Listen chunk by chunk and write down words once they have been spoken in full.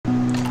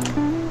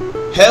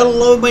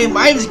Hello, my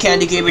name is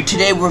Candy Gamer.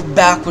 Today we're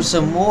back with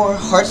some more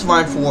Hearts of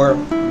Iron for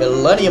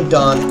Millennium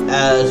Dawn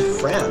as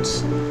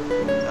France.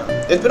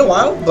 It's been a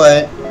while,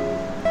 but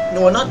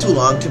no, not too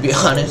long to be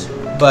honest.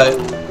 But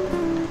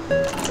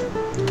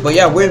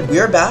yeah,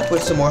 we're back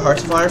with some more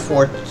Hearts of Iron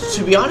 4.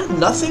 To be honest,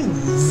 nothing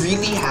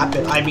really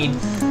happened. I mean,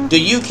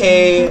 the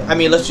UK. I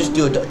mean, let's just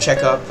do a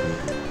checkup.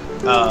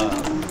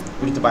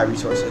 We need to buy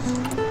resources.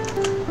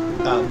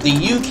 The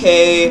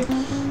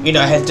UK, you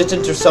know, has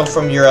distanced itself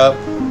from Europe.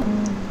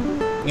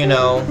 You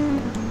know,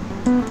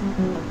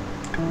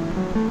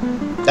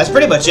 that's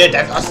pretty much it.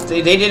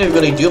 They didn't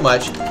really do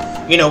much.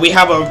 You know, we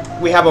have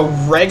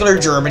a regular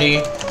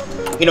Germany.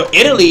 You know,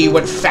 Italy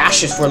went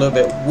fascist for a little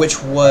bit, which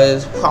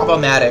was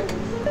problematic,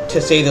 to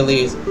say the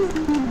least.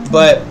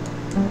 But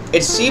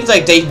it seems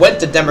like they went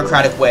the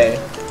democratic way.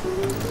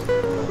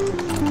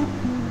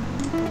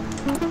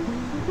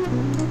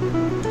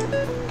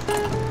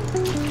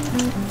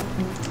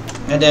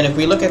 And then if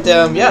we look at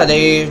them, yeah,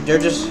 they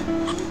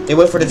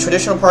went for the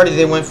traditional party.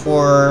 They went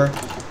for,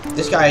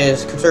 this guy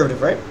is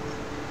conservative, right?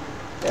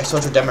 Yeah,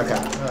 social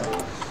democrat.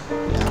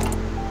 Yeah.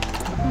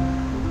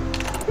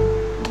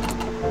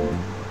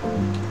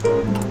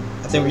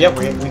 I think, yeah,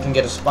 we can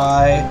get a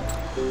spy.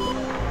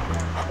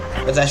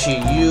 Let's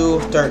actually, you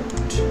start.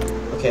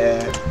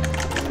 Okay,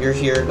 you're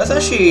here. Let's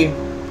actually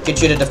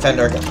get you to defend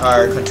our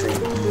country.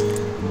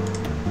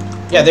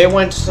 Yeah, they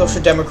went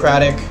social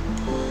democratic.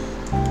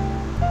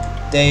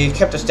 They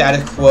kept the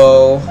status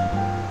quo.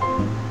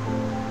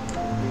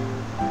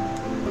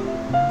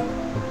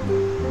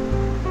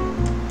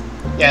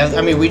 Yeah,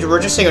 I mean,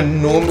 we're just seeing a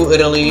normal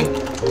Italy,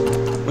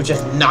 which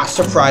is not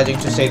surprising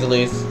to say the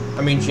least.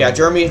 I mean, yeah,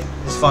 Germany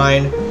is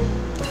fine.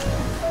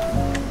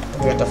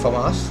 We got the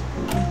FAMAS.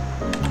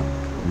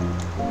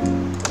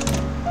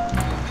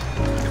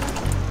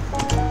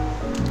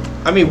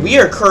 I mean, we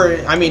are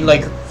current. I mean,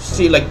 like,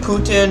 see, like,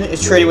 Putin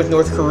is trading with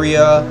North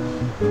Korea.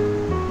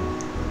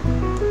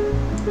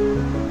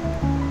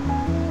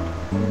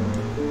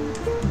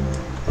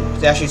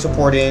 He's actually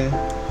supporting.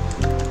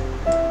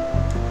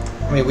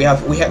 I mean, we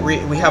have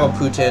a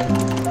Putin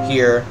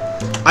here.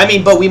 I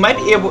mean, but we might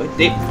be able.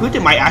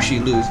 Putin might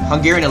actually lose.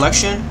 Hungarian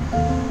election.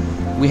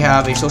 We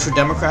have a social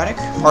democratic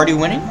party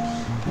winning.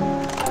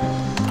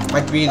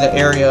 Might be the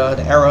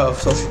era of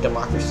social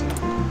democracy.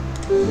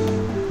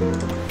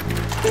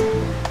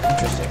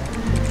 Interesting.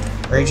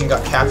 Our agent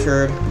got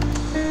captured.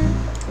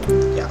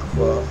 Yeah.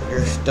 Well,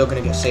 you're still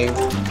gonna get saved.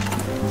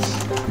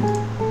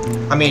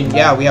 I mean,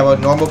 yeah, we have a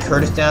normal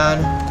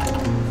Kurdistan.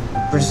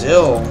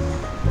 Brazil.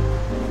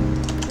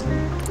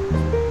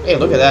 Hey,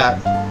 look at that.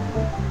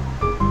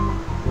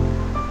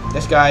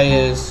 This guy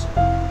is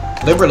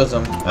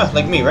liberalism.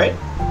 Like me, right?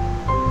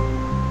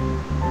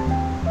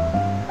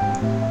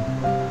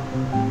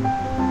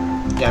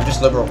 Yeah, I'm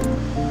just liberal.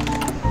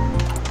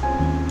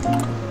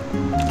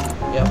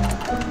 Yep.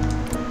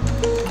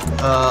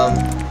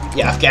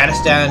 Yeah,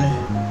 Afghanistan.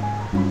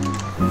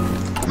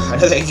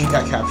 Another agent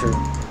got captured.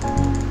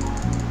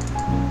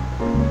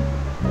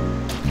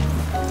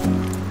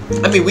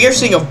 I mean, we are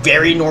seeing a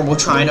very normal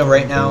China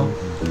right now.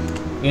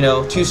 You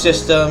know, two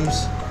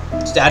systems,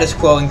 status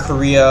quo in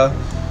Korea,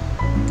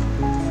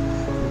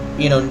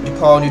 you know,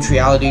 Nepal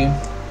neutrality,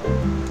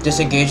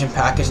 disengage in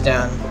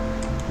Pakistan,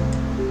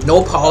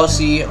 no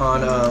policy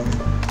on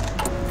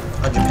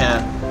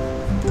Japan.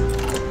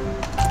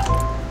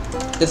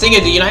 The thing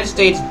is, the United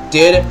States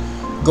did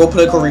go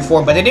political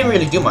reform, but they didn't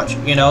really do much.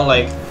 You know,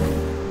 like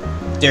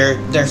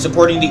they're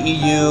supporting the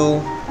EU.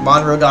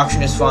 Monroe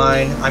Doctrine is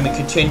fine. I mean,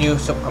 continue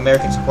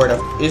American support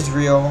of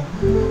Israel.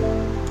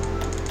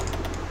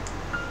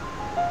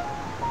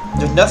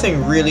 There's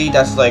nothing really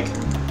that's like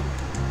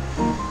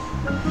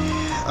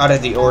out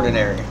of the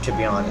ordinary, to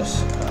be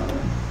honest.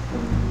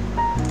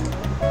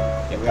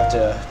 Yeah, we have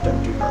to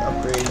start doing our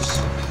upgrades.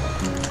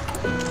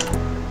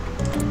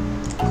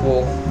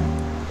 Cool.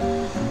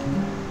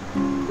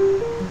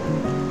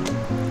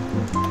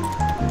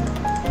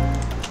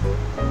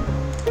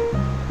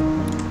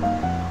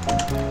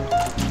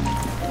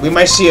 We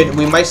might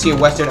see a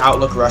Western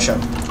outlook Russia.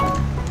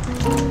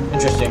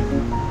 Interesting.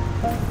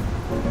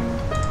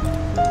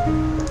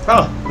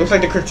 Oh, looks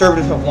like the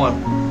conservatives have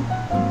won.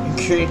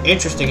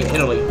 Interesting in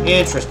Italy.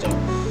 Interesting.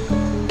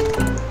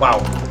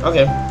 Wow.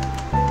 Okay.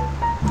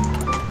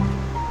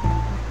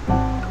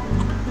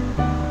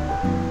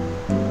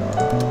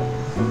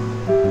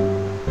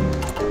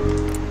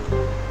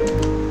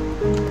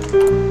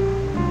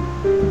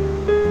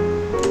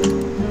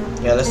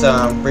 Yeah, let's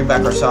bring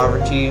back our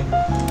sovereignty.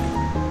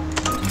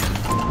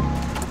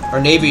 Our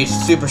Navy is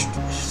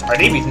our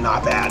Navy's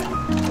not bad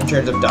in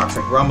terms of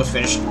doctrine. We're almost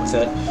finished with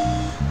it.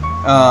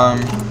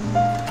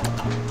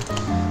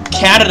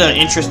 Canada,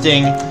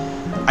 interesting.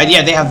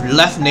 Yeah, they have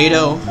left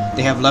NATO.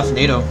 They have left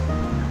NATO.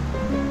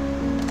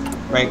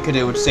 Right, because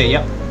it would say,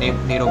 yep,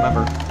 NATO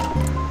member.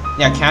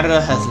 Yeah,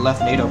 Canada has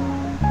left NATO.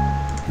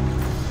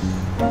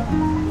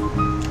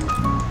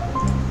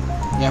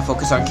 Yeah,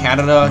 focus on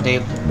Canada.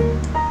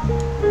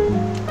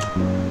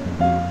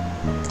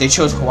 They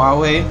chose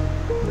Huawei.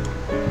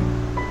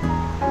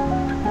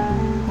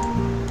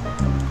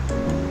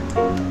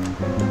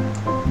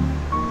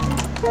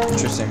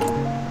 Interesting.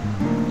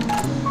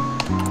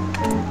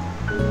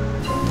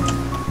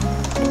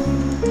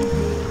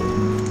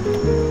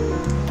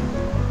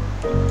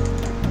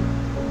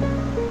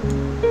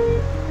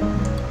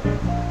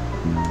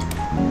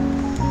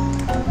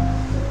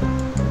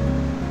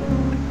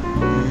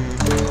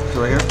 So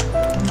right here.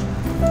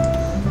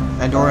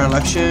 Andorran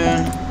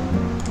election.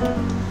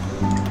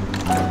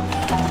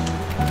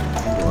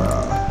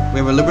 We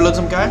have a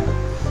liberalism guy.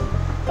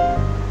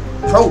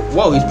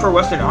 Whoa, he's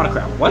pro-Western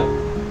autocrat. What?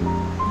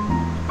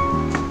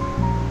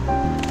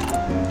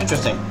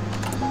 Interesting.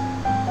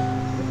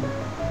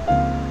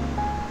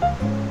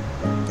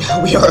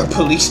 We are a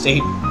police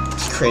state.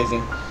 It's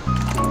crazy.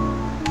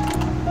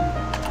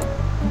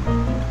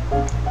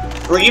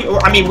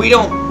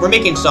 We're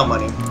making some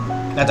money.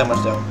 Not that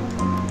much though.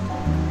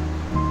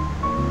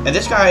 And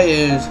this guy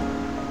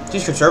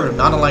he's conservative,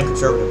 non-aligned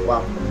conservative.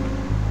 Wow.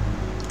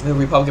 The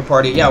Republican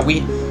Party. Yeah,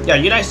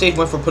 United States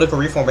went for political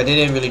reform, but they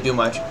didn't really do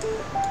much.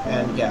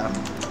 And yeah,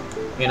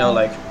 you know,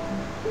 like,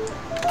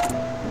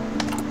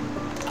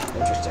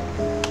 interesting.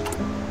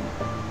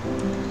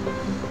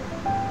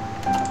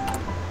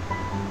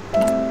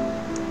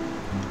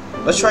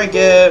 Let's try and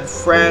get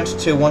France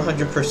to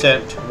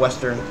 100%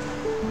 Western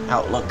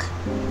outlook.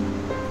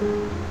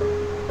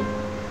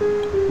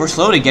 We're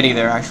slowly getting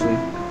there, actually.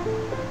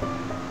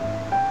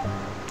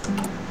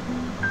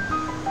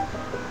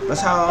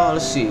 Let's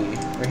see,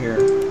 right here.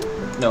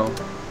 No.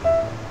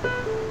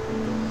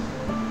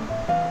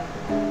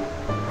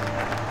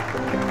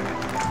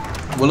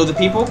 Will of the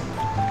people?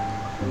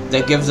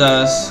 That gives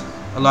us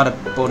a lot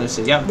of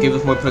bonuses. Yeah, gives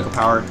us more political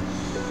power.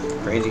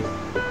 Crazy.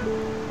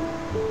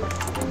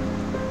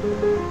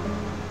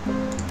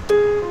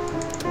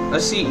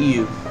 Let's see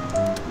EU.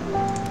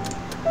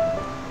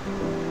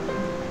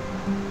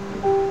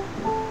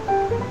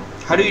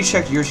 How do you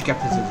check your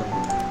skepticism?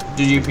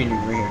 The European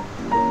Union right here.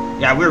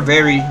 Yeah, we're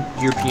very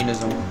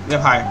Europeanism. We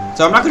have high.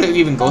 So I'm not gonna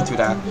even go through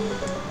that.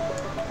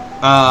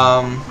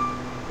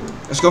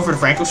 Let's go for the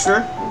Franco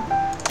stir.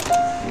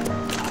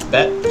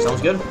 Bet.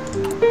 Sounds good.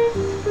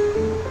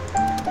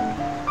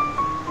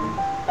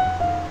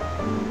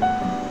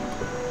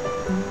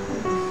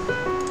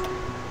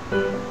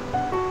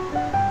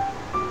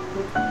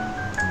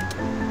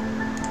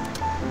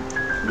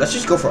 Let's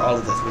just go for all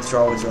of this.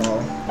 Withdrawal.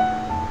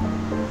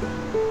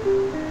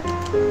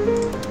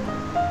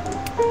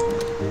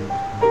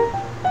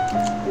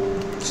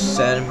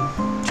 Send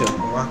to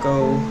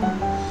Morocco.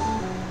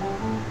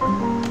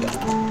 Yeah.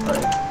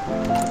 Alright.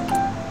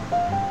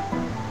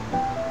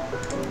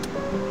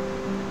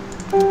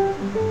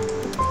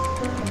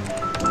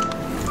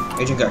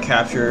 Agent got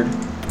captured.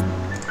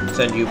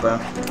 Send you, bro.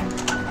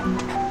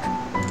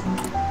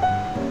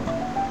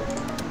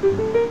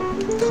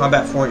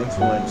 Combat foreign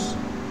influence.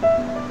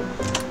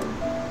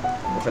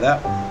 Go for that.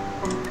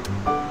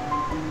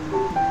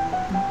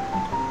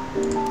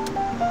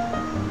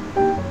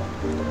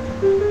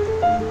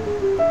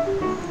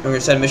 We're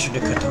gonna send a mission to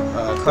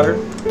Qatar.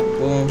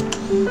 Boom.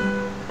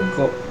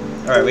 Cool.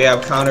 Alright, we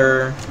have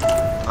counter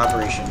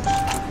operations.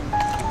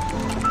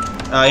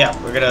 Yeah,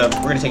 we're gonna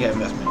take an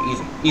investment.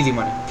 Easy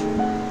money.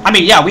 I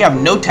mean, yeah, we have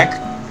no tax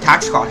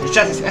cost. It's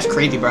just that's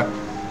crazy, bro.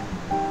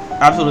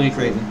 Absolutely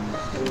crazy.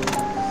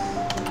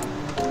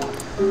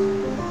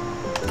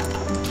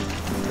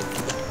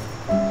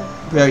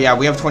 Yeah,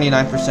 we have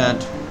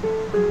 29%.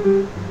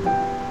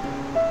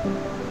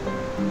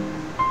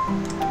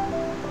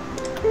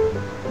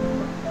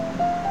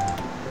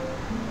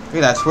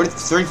 Look at that,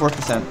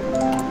 34%.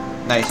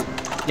 Nice.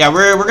 Yeah,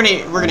 we're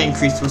gonna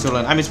increase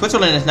Switzerland. I mean,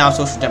 Switzerland is now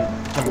social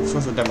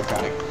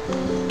democratic.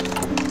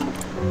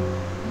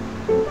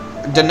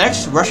 The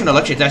next Russian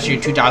election is actually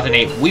in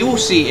 2008. We will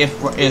see if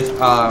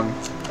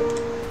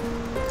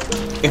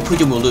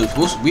Putin will lose.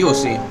 We will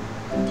see.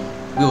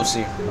 We will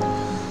see.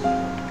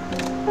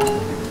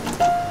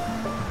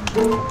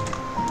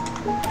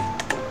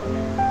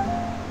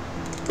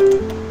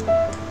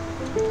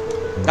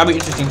 That'll be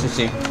interesting to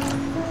see.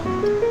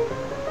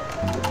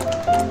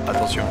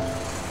 Attention.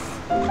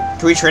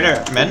 Can we train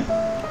our men?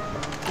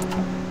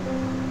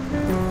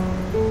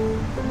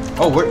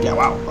 Oh, yeah,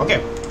 wow.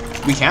 Okay,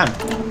 we can.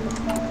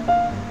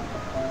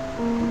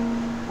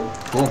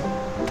 Cool.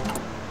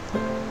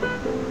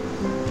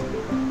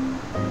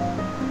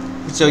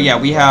 So yeah,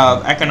 we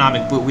have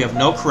economic boom. We have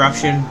no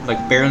corruption,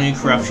 like barely any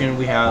corruption.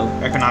 We have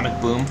economic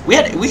boom. We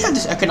had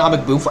this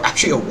economic boom for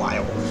actually a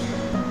while.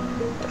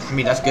 I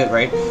mean, that's good,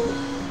 right?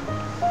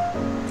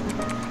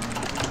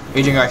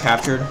 Agent got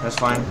captured. That's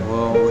fine.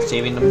 Well, we're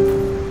saving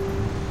them.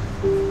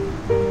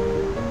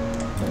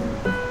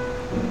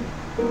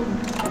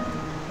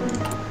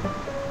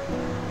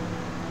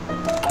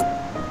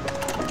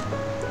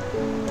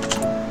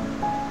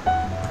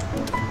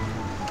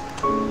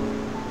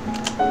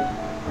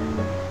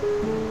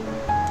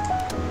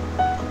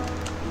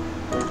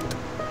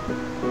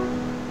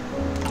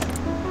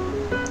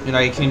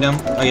 United Kingdom.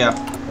 Oh yeah.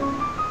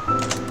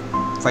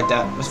 Fight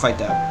that. Let's fight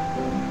that.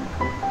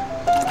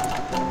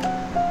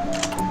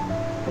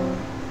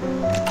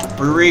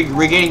 We're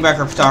regaining back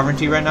our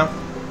sovereignty right now.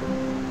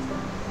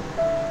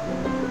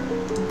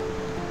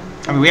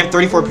 I mean, we have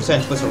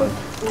 34% Switzerland.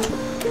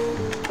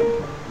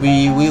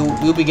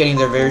 We'll be getting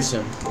there very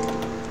soon.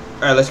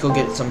 All right, let's go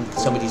get some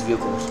of these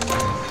vehicles.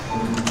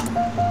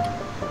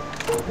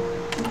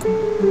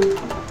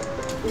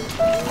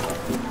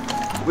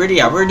 We're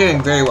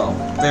doing very well,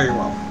 very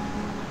well.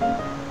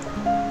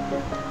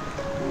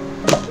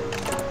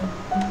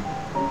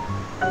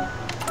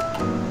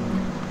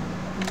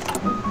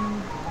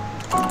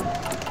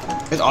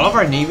 Is all of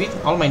our navy?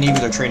 All of my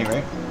navies are training,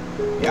 right?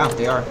 Yeah,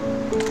 they are.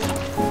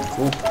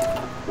 Cool.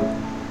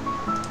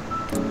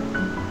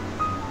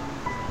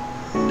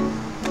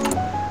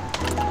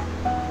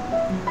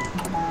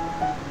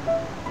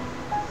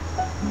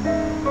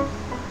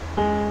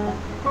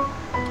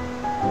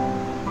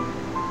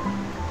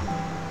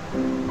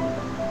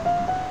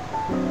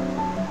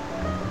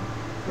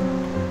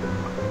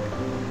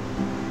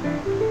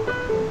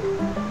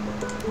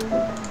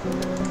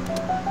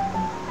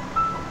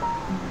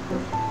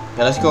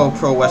 Yeah, let's go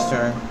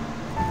pro-Western.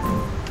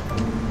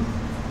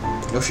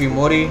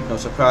 Yoshimori, no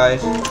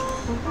surprise.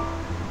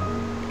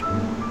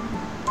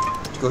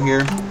 Let's go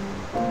here.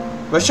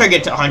 Let's try to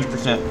get to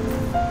 100%.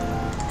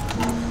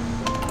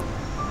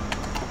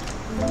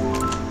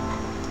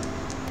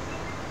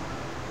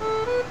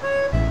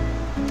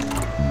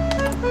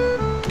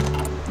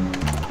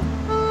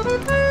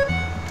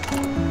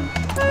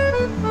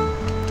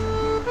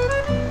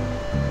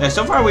 Yeah,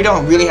 so far we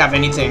don't really have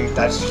anything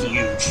that's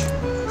huge.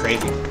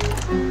 Crazy.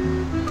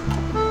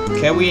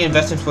 Can we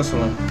invest in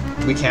Switzerland?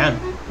 We can.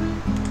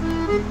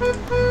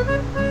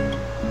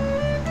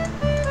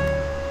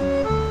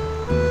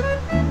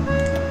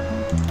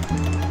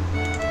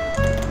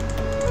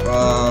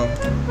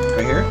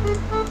 Right here.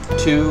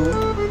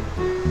 2.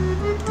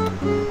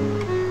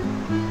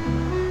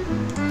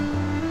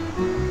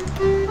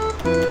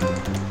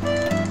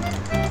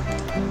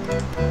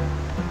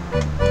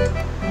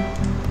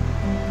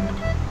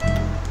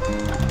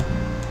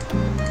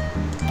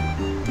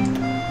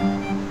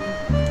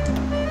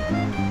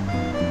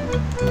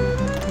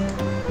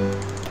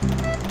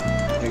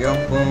 Go,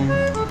 boom.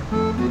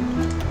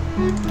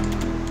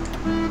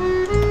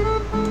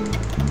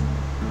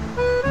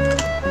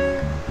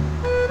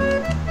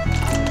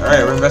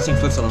 Alright, we're investing in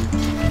Switzerland.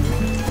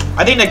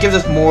 I think that gives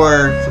us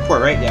more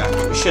support, right? Yeah,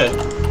 we should.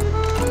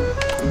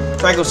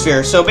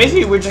 Francosphere. So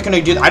basically, we're just gonna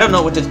do. I don't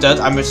know what this does.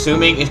 I'm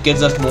assuming it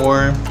gives us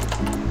more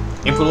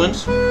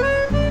influence.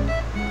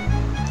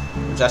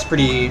 That's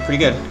pretty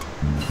good.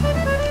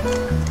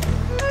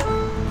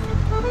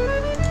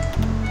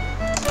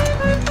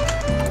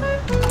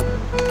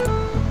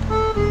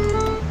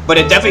 But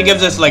it definitely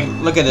gives us, like,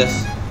 look at this.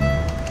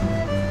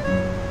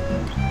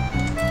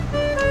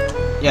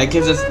 Yeah, it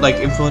gives us, like,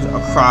 influence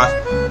across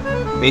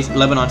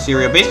Lebanon,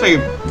 Syria.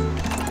 Basically,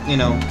 you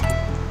know,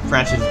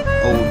 France's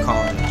old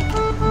colony.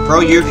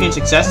 Pro-European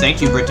success. Thank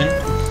you, Britain.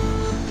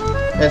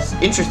 That's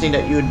interesting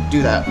that you would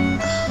do that.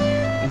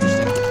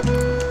 Interesting.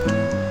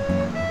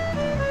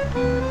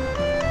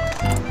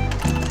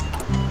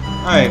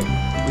 Alright,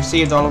 we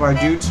saved all of our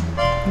dudes.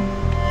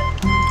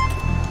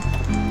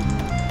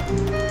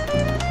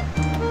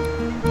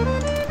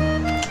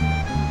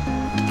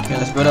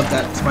 Let's build up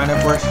that spy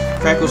network.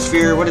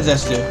 Francosphere, what does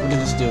this do? What does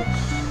this do?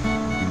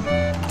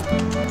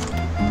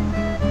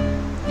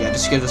 Yeah,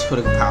 this gives us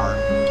political power.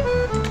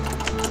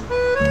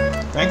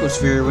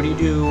 Francosphere, what do you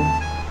do?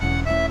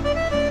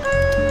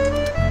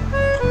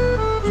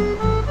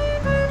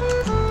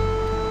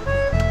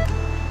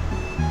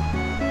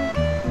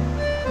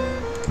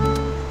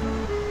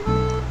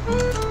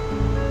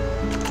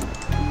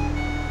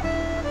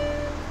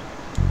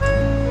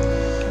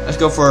 Let's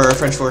go for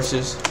French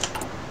forces.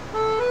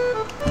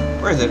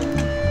 Where is it?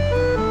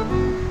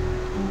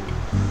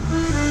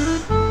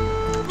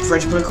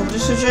 French political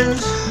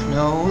decisions?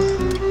 No.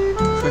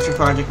 French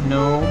project?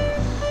 No.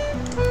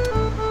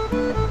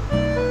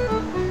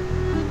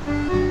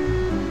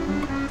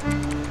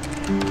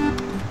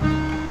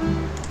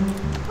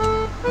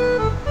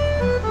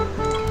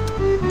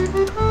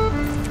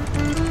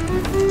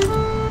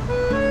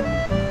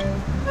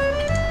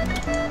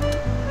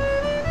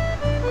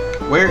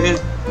 Where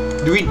is...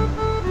 Do we...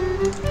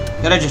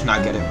 Did I just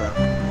not get it, bro?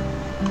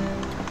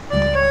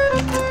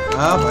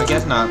 Oh, I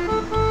guess not.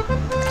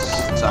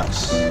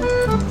 Sucks.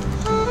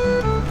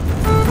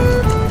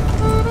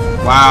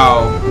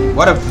 Wow.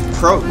 What a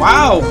pro...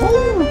 Wow!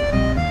 Woo.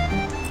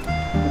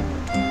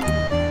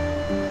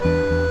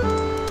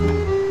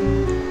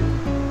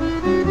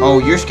 Oh,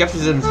 your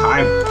skepticism is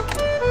high.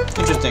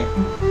 Interesting.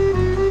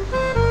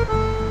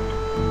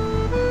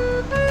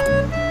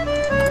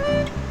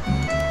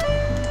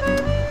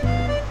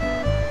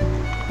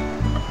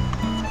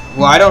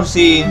 Well, I don't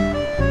see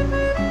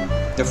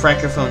the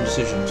Francophone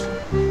decisions.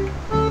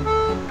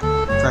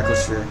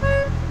 Francosphere.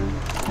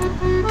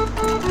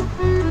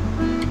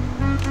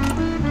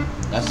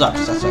 That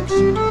sucks, that sucks.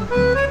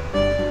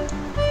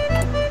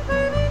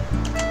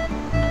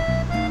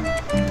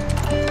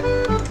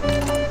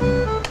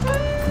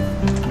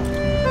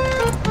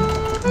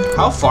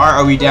 How far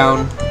are we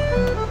down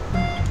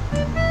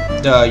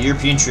the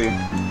European tree?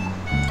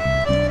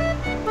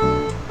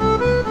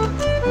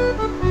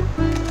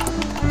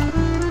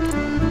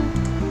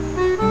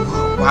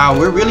 Wow,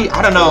 we're really,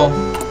 I don't know.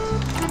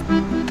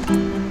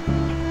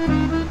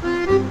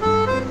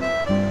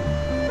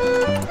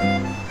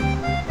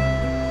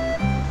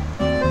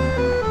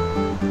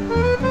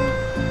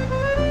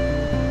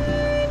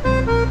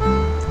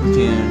 We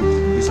can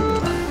do something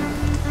about it.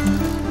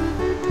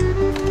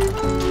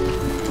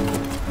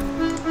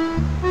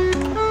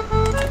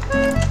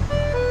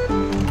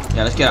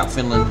 Yeah, let's get out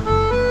Finland.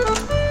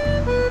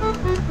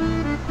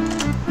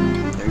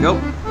 There you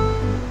go.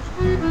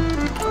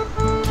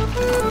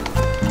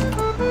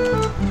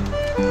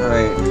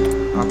 Alright,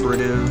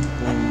 operative,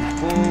 boom,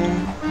 boom.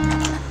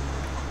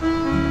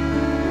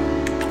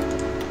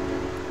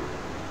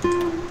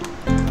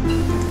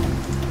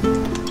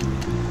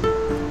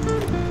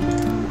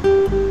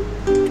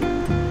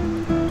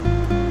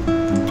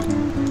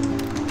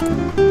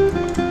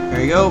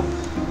 There you go.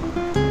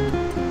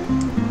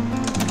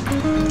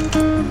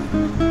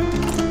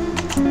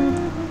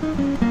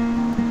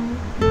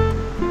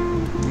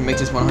 Make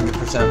this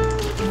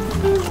 100%.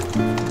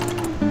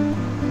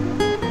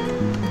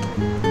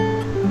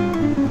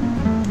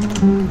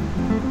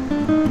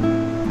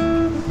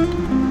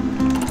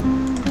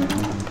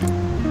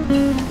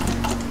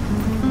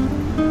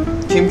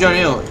 Kim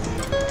Jong-il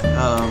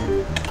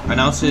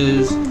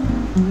announces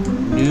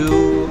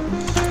new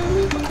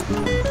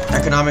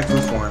economic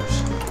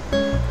reforms.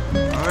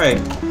 Alright.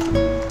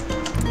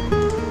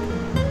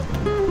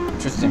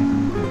 Interesting.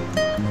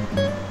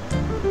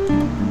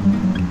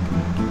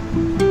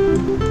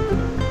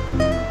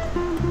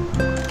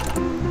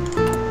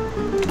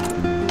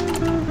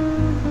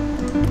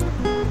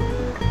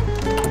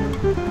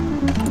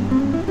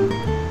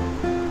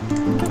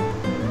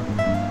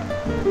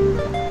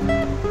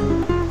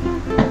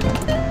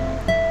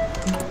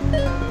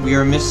 We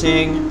are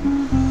missing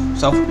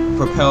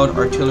self-propelled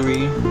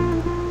artillery,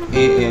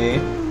 AA.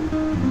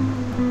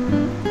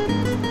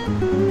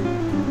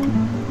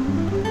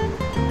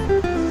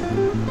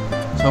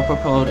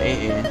 Self-propelled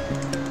AA.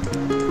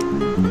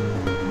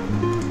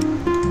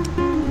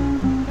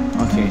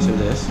 Okay, so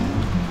this.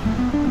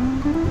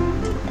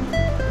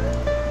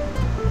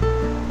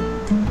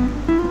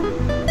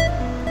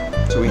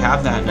 So we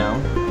have that now.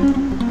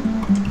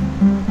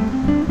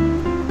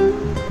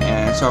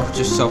 And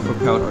just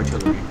self-propelled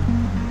artillery.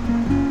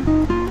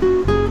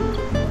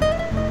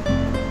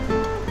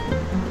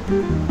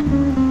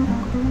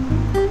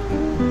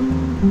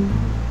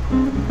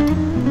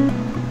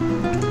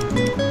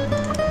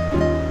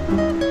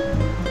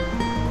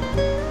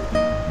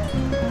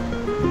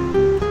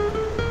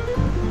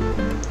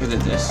 Is it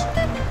this?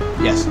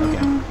 Yes,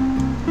 okay.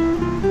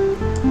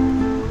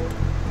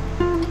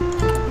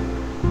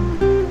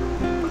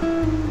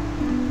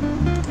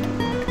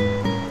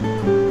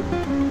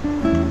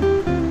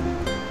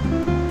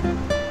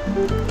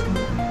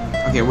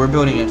 Okay, we're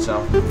building it,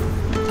 so.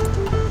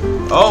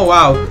 Oh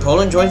wow,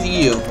 Poland joins the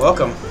EU.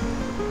 Welcome.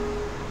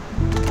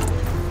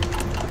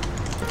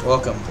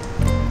 Welcome.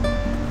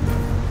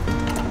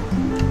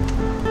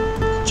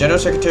 General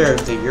Secretary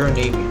of the Euro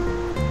Navy.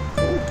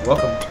 Ooh,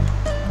 welcome.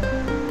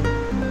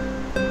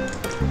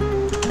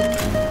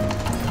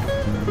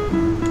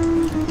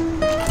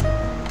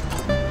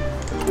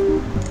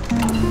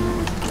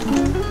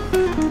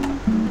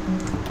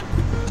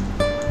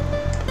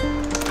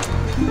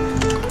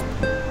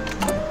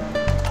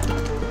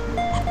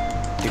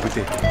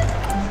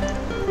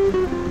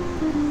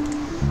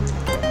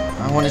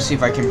 I want to see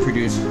if I can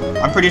produce.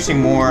 I'm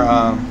producing more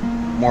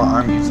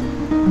armies.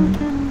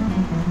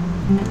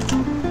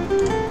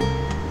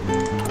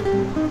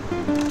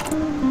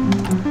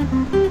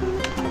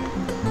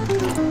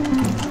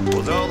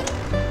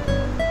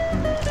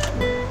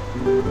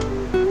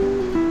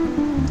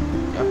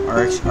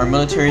 Yep, our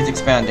military is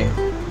expanding.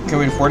 Can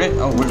we afford it?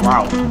 Oh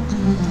wow.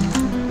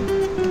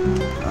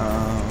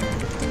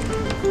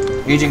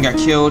 Agent got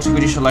killed.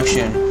 Swedish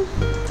election.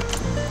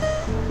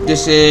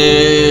 This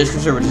is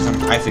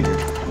conservatism, I figured.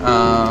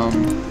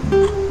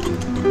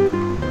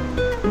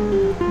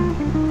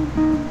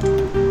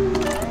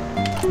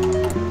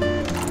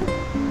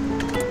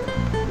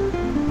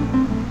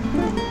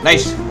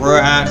 Nice. We're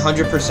at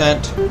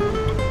 100%.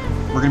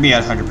 We're gonna be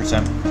at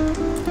 100%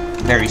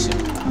 very soon.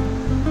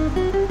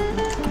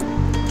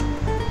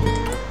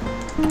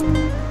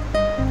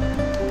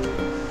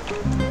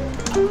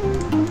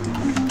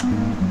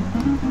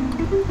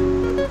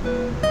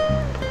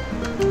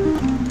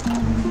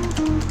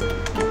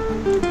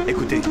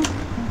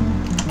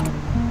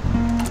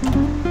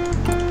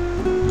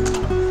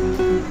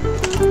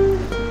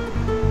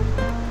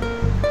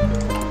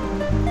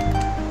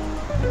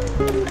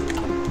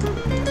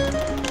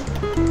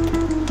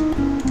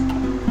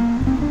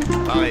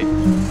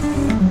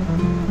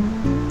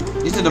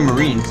 These are the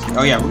Marines.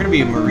 Oh yeah, we're gonna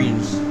be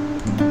Marines.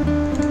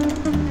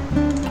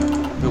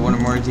 Do one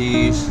more of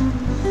these.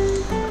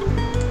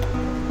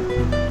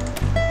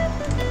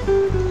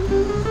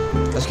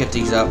 Let's get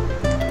these up.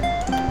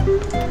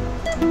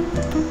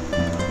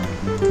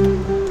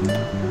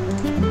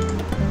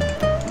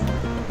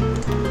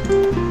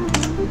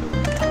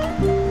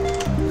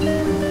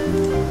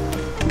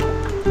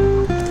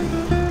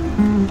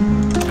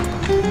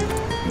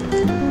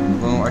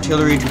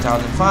 3,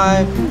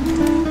 2005.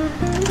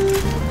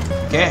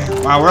 Okay,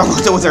 wow, we're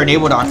almost done with our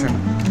naval doctrine.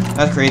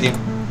 That's crazy.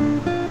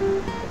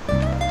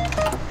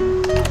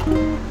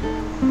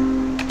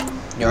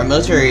 Yeah, our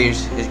military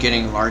is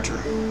getting larger.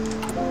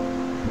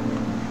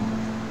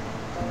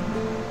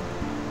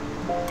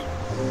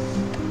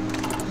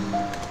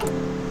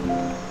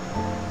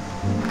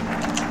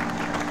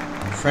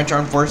 French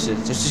Armed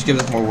Forces. This just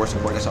gives us more war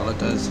support, that's all it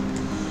does.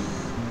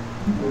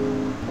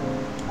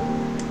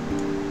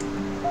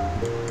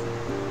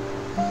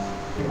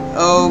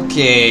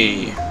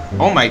 Okay.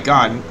 Oh my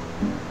god.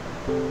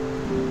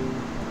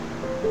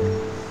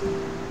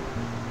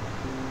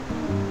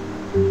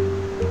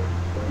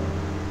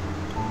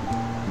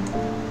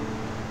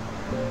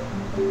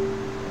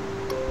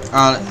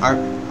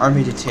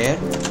 Army de Terre?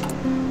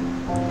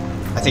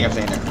 I think I'm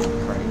saying that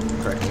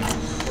correctly.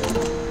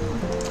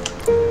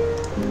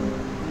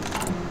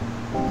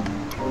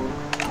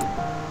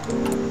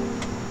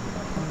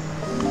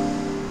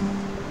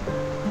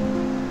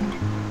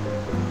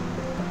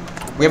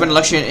 We have an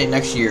election in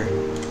next year.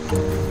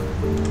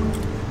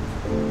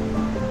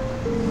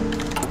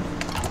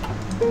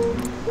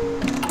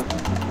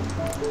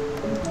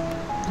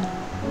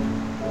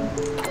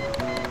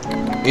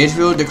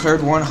 Israel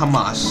declared war on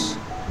Hamas.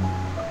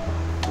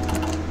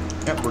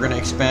 Yep, we're gonna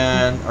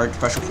expand our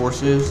special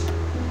forces.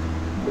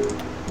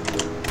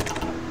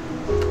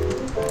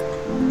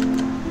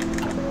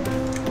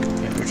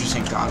 Yeah, they're just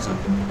in Gaza.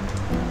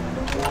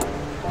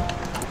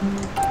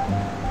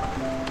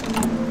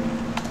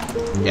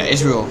 Yeah,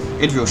 Israel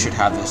should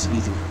have this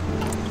easy.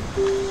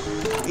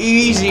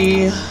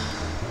 Easy.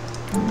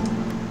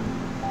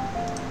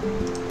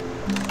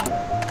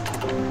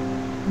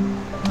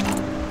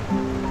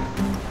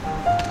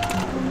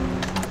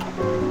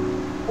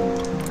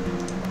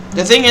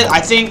 The thing is, I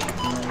think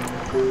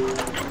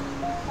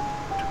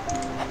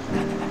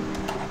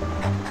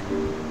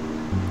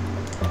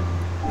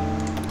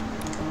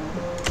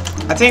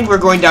we're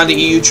going down the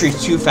EU tree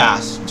too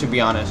fast, to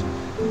be honest.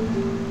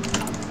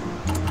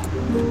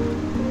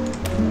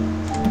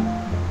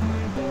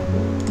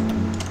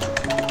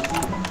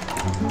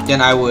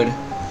 Than I would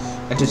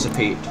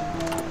anticipate.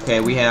 Okay,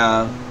 we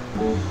have.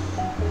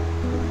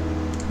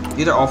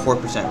 These are all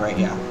 4%, right?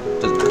 Yeah.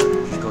 Doesn't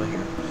matter. Just go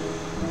here.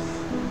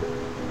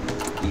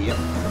 Yep.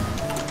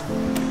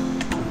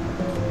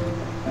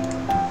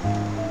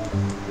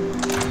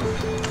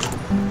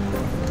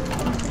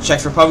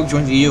 Czech Republic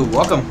joins the EU.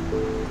 Welcome.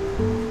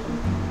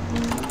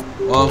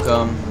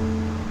 Welcome.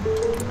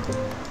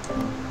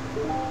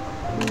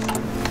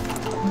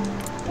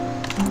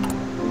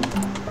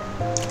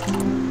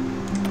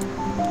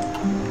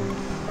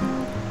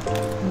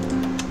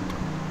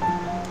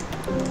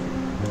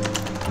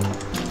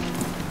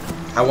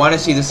 I want to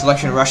see the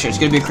selection of Russia. It's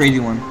going to be a crazy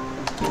one.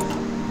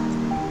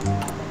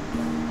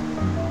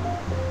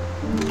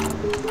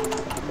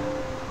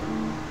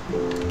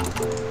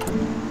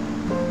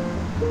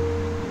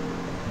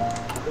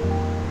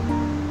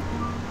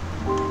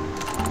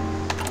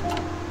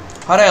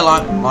 How do I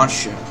launch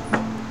shit?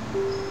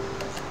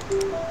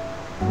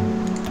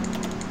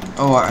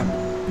 Oh,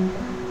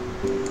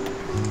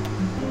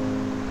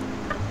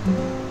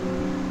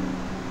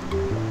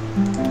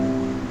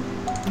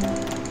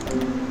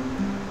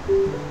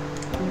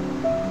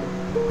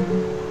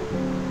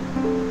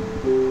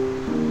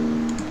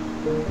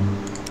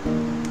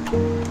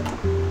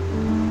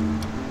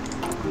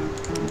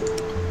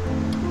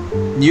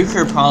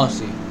 nuclear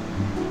policy.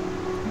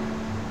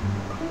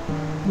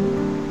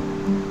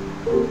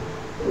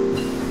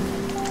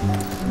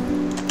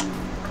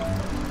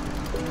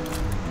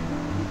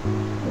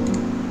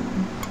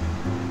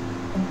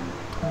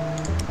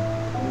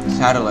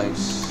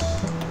 Satellites.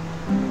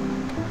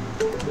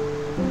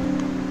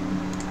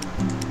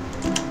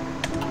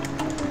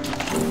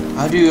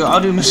 I'll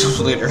do missiles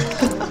later.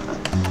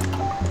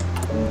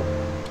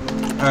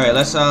 All right,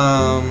 let's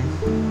well,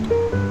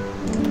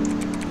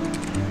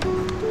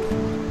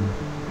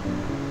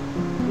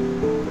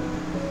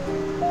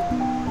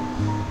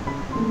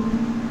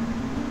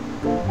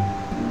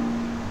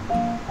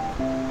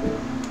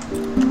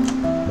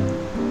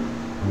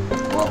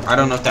 I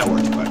don't know if that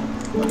works, but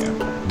okay.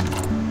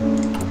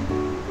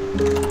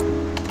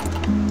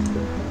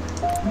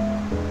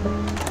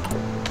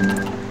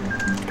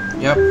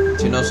 Yep,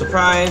 to no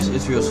surprise,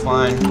 Israel's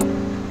fine.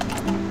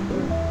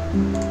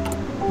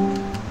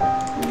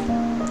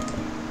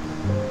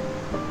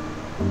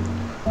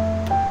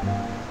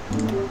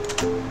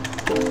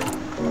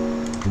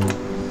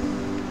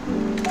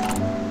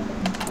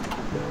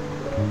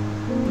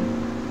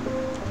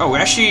 Oh, we're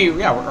actually,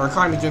 yeah, our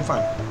economy's doing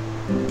fine.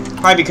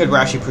 Probably because we're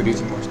actually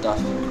producing more stuff.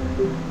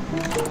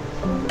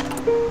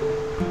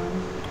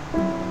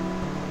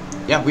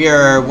 Yeah, we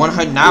are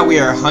 100, now we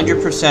are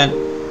 100%,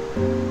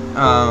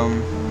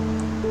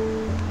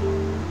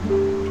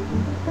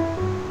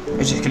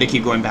 it's just gonna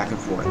keep going back and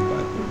forth,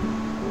 but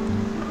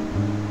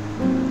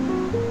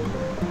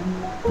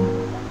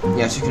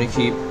yeah, it's just gonna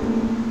keep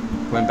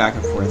going back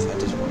and forth at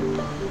this point.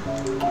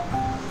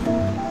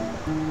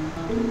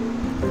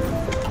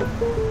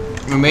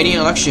 Romanian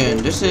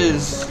election. This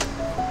is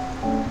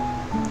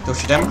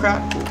Social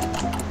Democrat.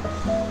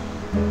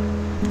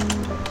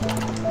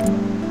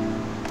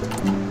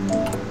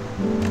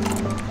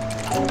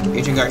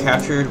 Agent got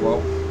captured.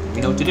 Well,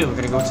 we know what to do. We're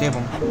gonna go save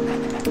him.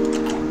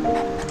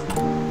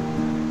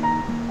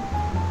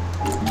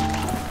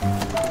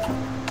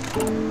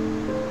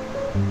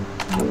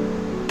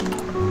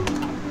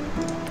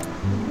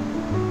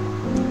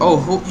 Oh,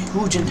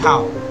 Hu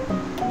Jintao.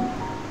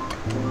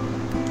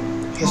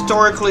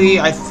 Historically,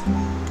 I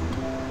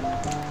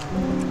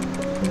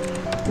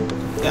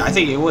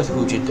think it was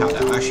Hu Jintao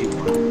that actually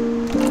won.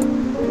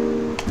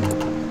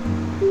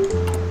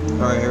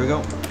 Alright, here we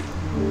go.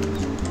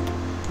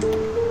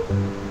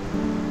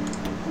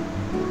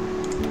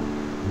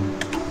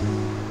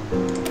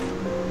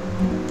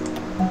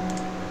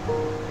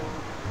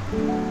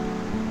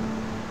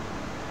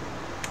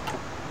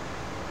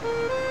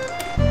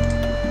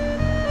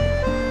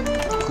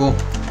 Cool.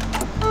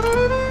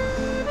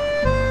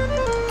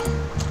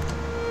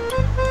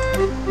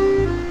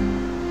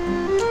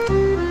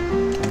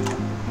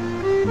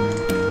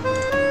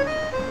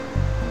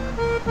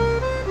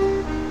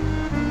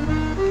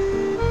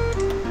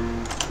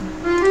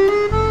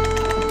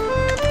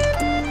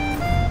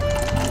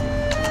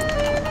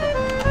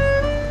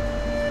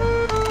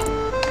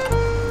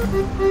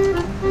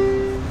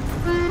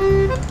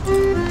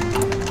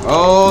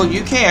 Oh,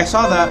 UK, I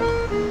saw that.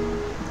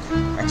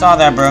 I saw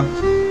that, bro.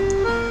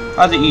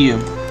 How's the EU?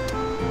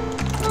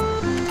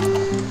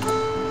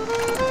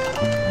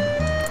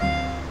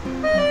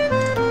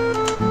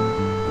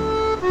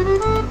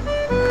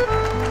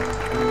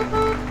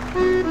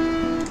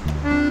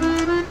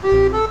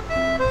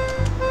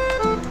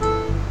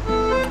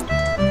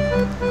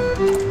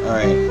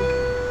 Alright.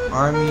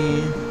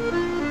 Army.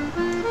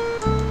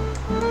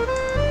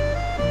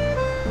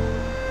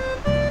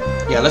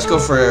 Yeah, let's go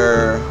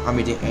for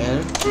Army de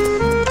Air.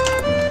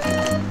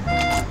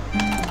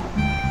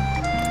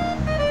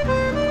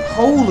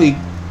 Holy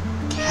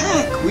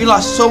heck, we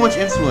lost so much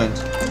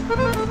influence.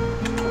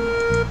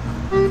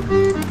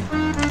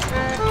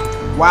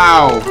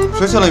 Wow,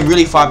 Switzerland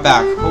really fought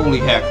back. Holy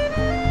heck.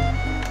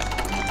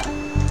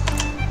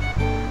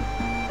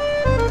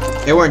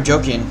 They weren't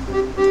joking.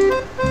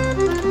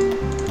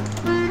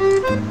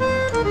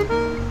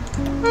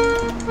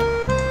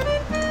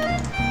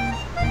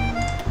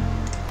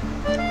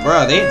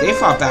 Bro, they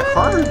fought back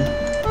hard.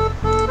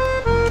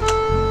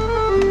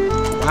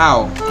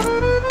 Wow.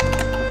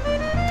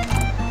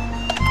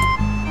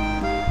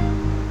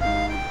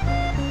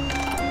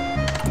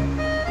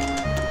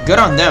 Good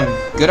on them.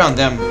 Good on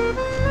them.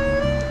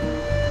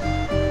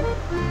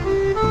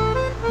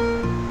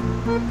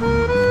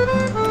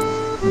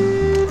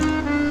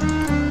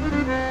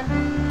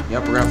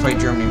 Yep, we're gonna fight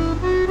Germany.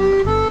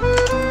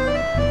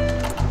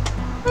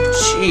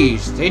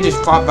 Jeez, they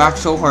just fought back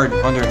so hard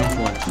under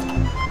influence.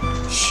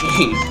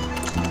 Jeez.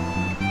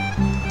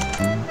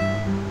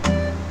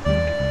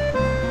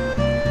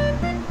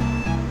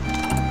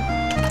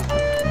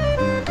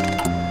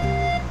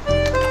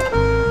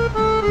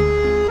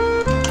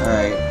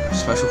 Alright,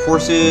 special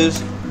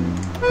forces.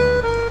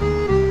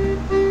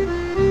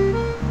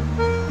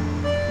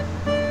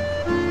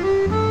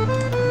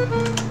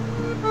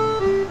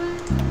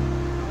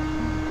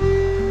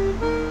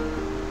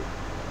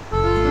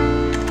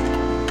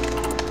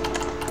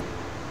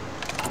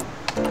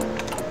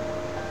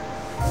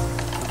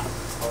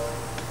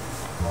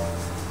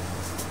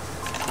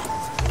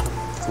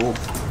 Cool.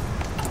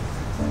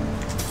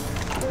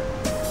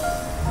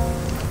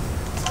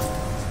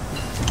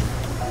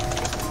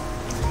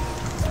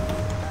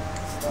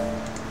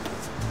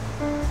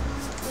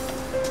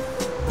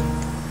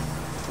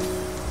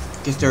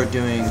 Guess they're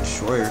doing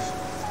destroyers.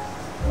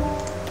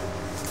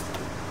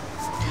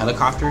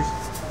 Helicopters?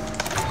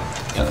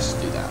 Yeah, let's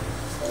do that.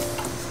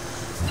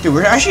 Dude,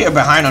 we're actually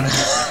behind on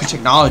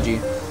technology.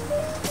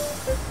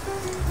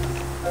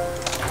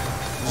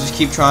 Let's just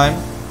keep trying.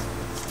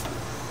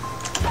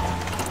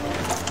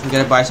 We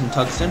gotta buy some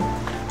tungsten.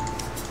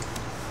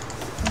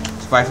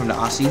 Let's buy from the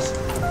Aussies.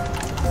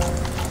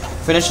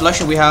 Finished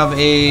selection, we have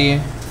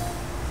a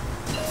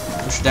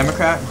Social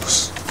Democrat.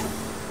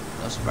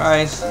 No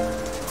surprise.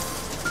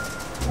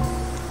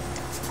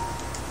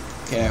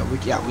 Okay, we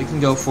can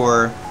go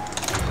for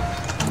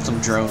some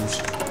drones.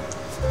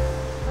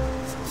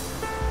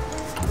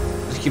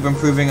 Let's keep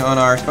improving on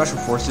our special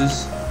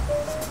forces.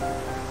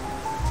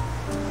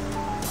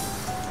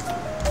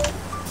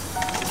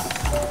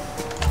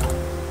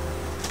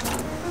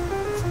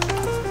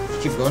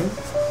 Keep going.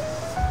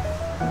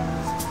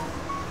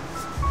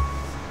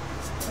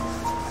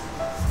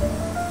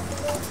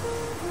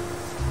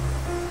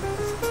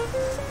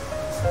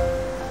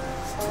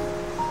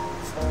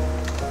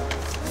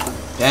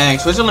 Dang,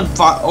 Switzerland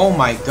fought. Oh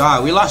my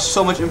god, we lost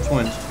so much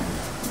influence.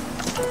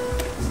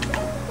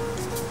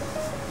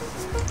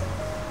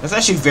 That's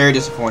actually very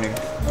disappointing.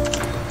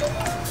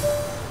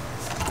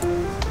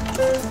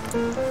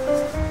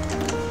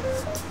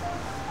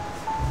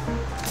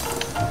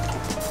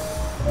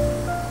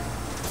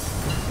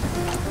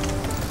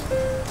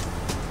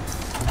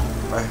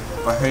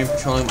 Bahrain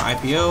Petroleum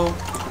IPO.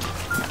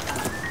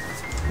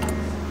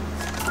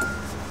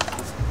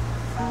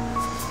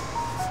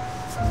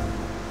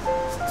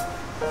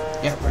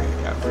 Yeah,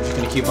 we're just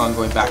gonna keep on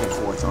going back and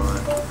forth on.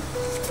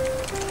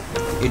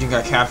 Agent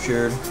got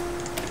captured.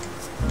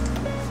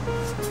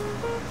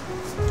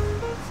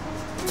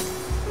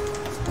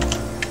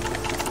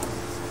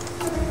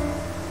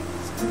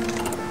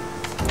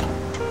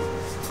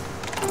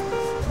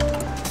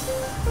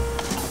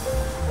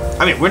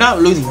 I mean, we're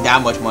not losing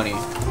that much money.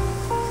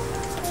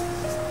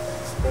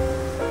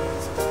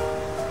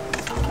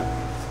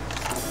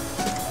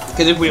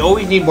 Because if we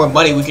always need more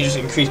money, we can just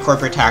increase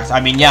corporate tax. I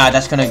mean, yeah,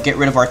 that's gonna get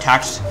rid of our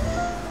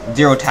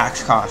zero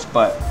tax cost,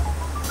 but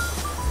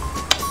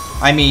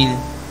I mean,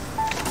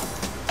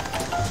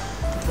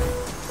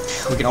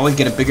 we can always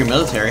get a bigger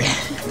military.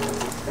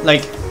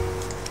 Like,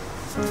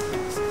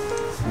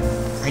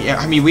 yeah,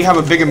 I mean, we have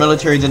a bigger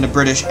military than the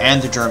British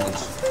and the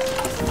Germans.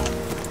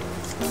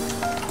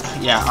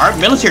 Yeah, our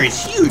military is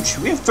huge.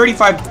 We have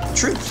 35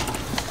 troops.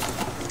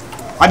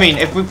 I mean,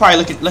 if we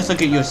probably let's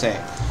look at USA.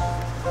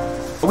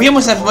 We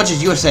almost have as much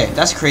as USA.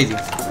 That's crazy.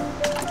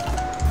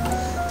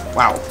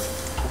 Wow.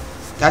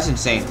 That's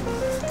insane.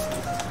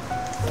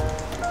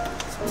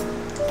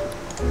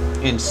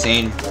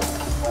 Insane.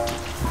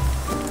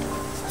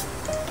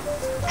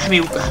 I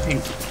mean,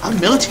 our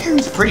military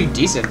is pretty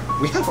decent.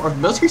 Our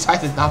military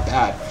size is not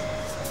bad.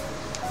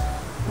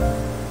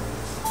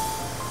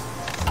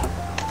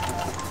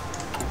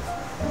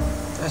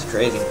 That's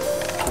crazy.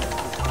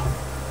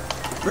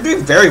 We're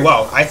doing very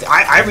well.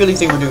 I really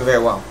think we're doing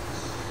very well.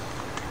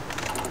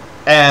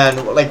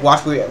 And like,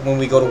 watch when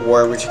we go to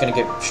war, we're just gonna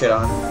get shit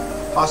on.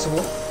 Possible.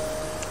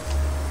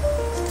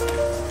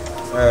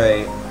 All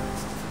right.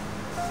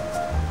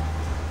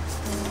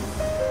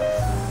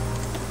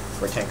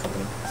 We're a tank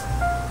company.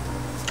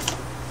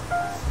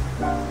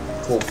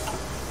 Cool.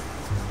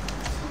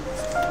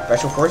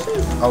 Special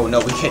forces? Oh no,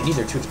 we can't. These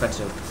are too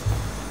expensive.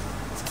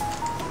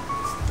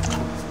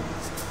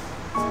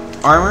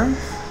 Armor.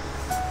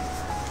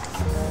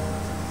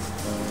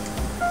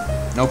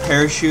 No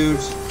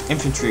parachutes.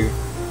 Infantry.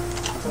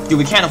 Dude,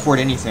 we can't afford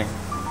anything.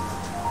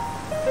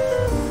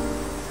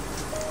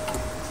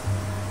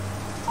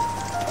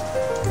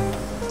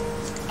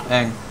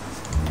 Dang.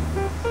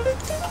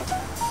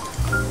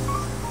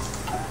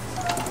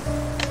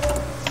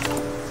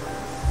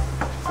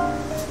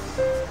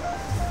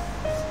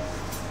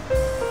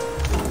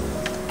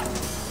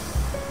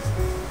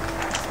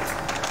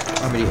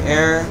 Army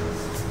air.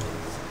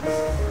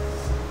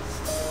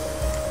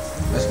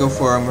 Let's go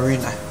for a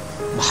Marine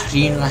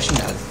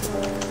National.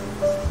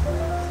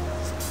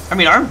 I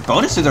mean, our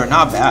bonuses are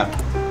not bad.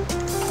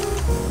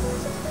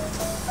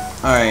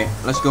 Alright,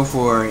 let's go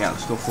for it.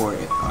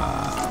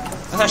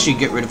 Let's actually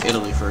get rid of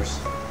Italy first.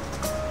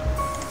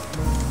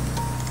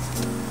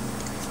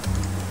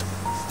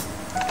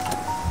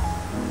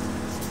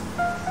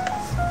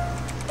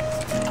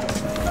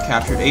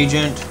 Captured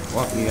agent.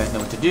 Well, you guys know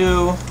what to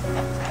do.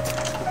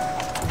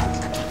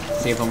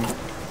 Save them.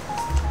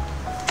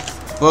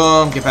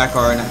 Boom, get back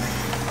our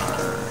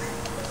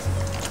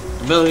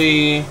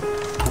ability.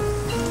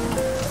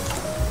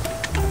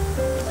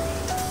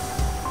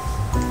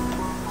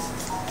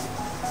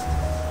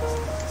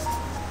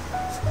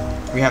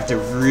 We have to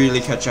really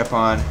catch up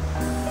on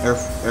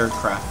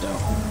aircraft though.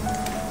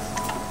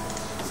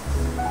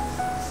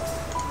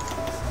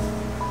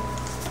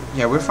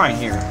 Yeah, we're fine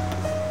here.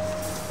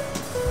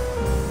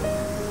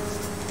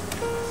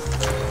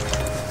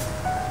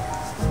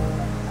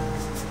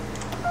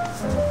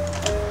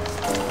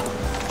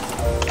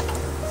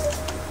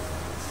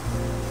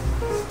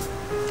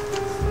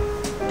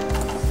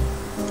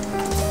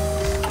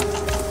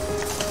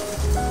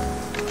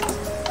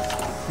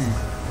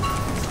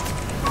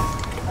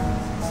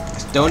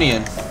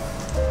 Estonian.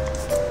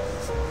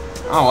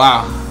 Oh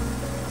wow.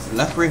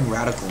 Left wing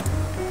radical. A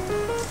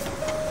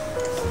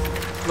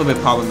little bit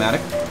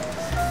problematic.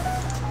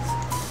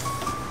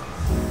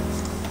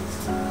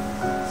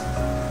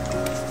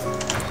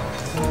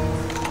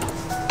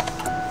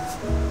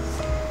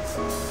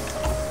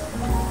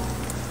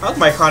 How's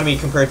my economy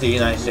compared to the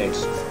United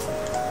States?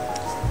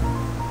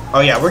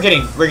 Oh yeah, we're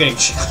getting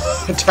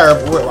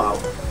terrible. Wow.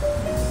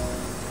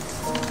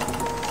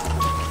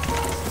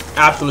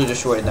 Absolutely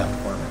destroyed that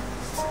performance.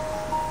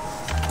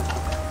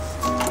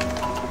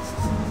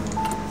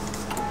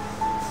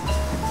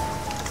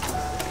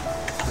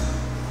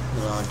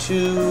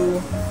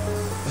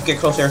 Let's get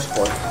close air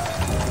support.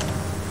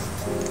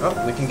 Oh,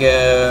 we can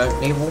get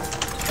naval.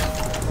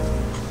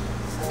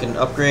 Get an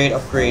upgrade,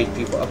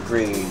 people,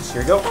 upgrades.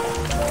 Here we go.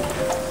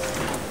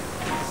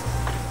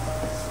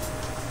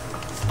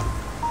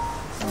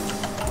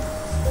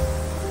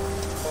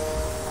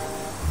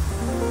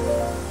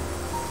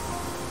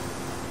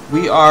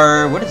 We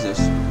are, what is this?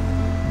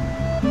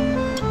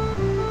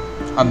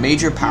 A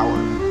major power.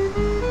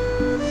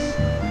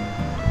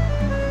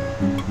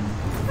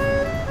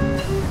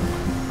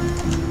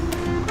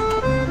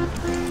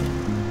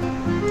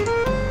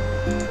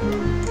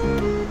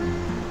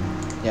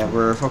 Yeah,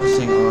 we're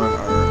focusing on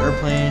our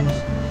airplanes.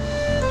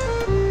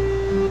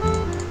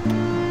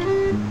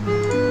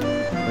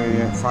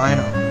 fine.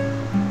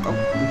 Oh, we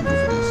can go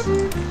for this.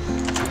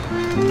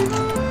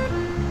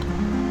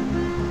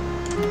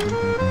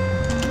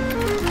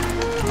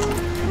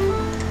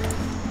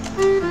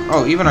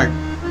 Oh, even our...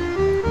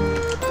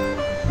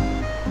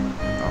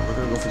 Oh, we're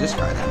gonna go for this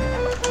guy then.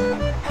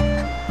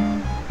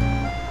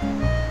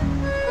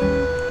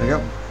 There you go.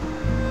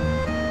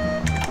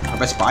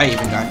 Our spy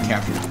even got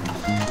captured.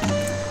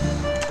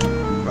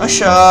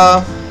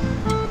 Russia!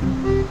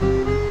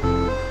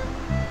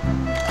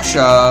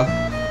 Russia!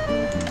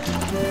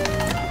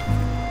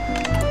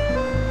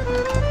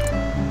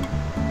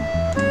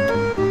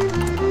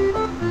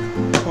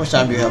 How much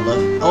time do you have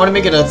left? I want to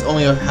make it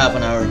only a half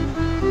an hour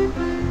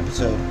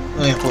episode.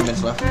 Only have 4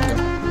 minutes left. Okay.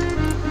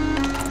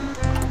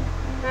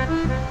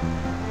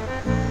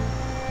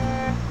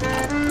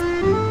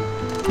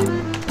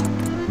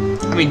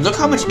 I mean, look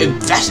how much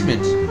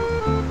investment!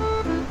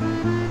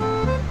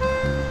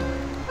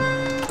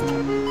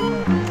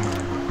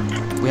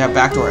 We have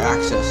backdoor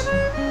access.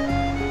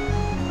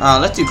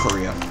 Let's do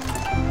Korea.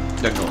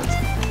 The North.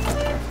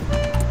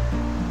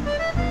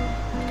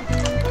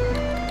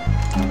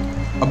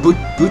 A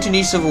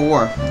Bhutanese civil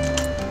war.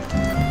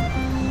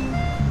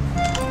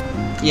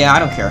 Yeah, I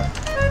don't care.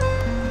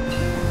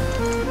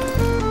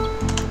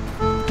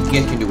 You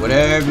guys can do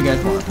whatever you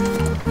guys want.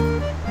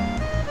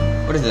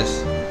 What is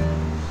this?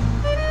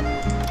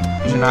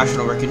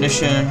 International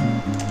recognition.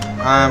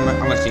 I'm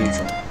gonna stay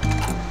neutral.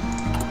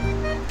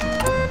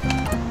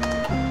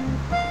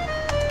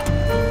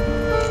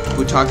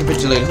 Bhutan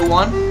capitulated. Who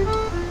won?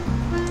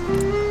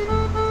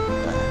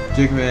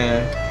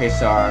 Turkmen,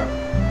 Kaysar.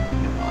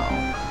 Wow.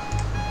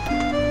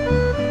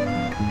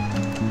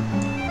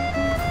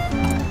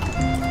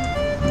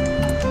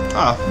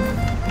 Oh.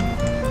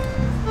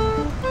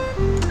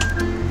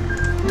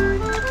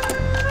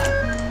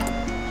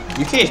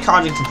 UK is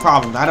causing some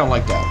problems. I don't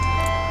like that.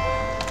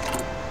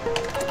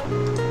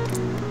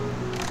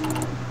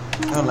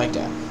 I don't like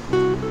that.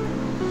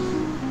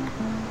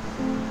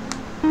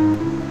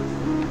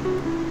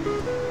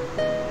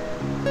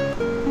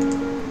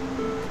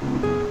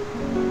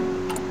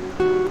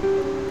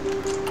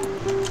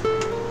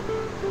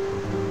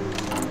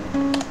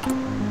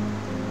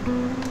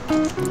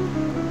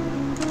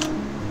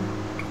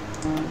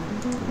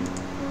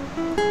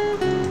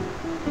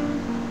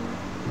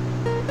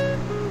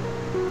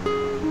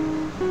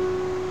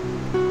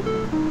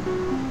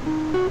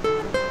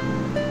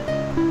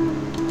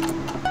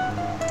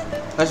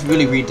 Let's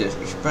really read this.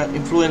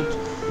 Influent.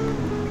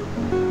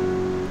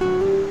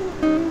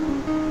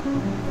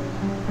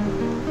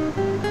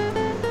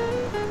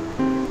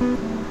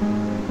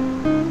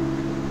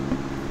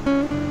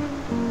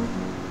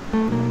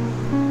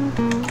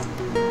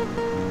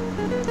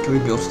 Can we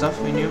build stuff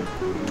in you?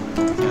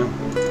 Yeah.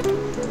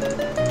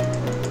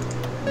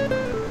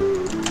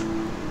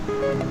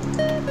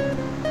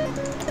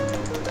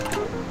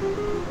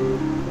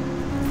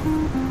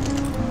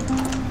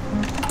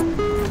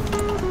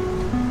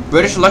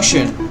 British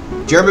election.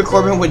 Jeremy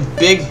Corbyn went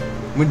big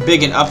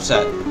and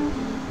upset.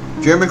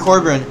 Jeremy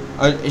Corbyn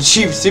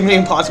achieved seemingly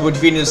impossible,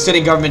 defeating the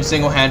sitting government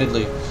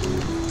single-handedly.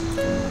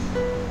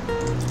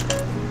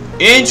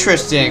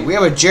 Interesting. We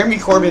have a Jeremy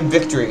Corbyn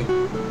victory.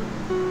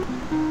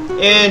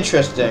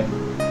 Interesting.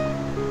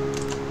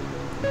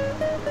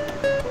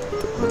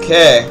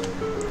 Okay.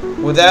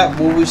 With that,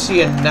 will we see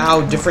a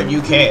now different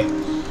UK?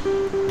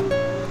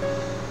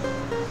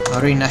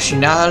 Arena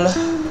Nationale.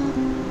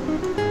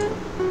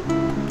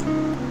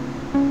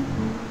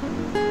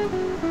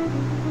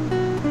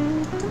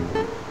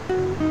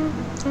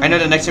 I know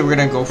the next thing we're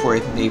gonna go for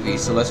is Navy,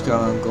 so let's go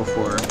and go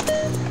for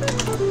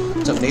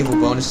some naval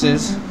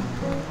bonuses.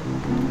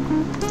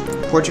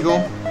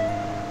 Portugal.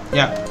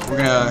 Yeah, we're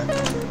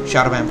gonna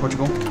shadow ban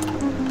Portugal.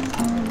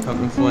 Of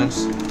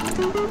influence.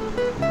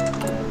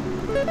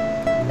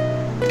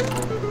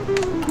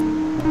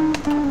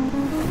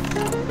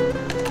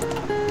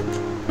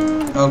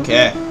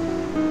 Okay.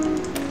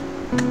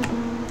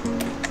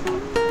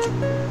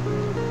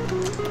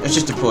 Let's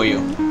just deploy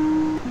you.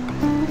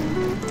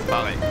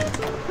 Bye.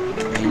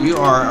 And you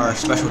are our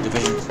special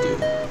divisions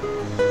dude.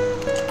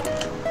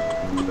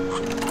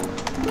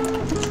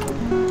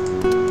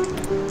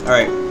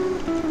 Alright.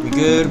 We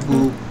good?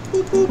 Boop.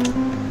 Boop,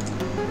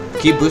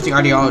 boop. Keep boosting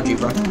ideology,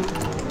 bro.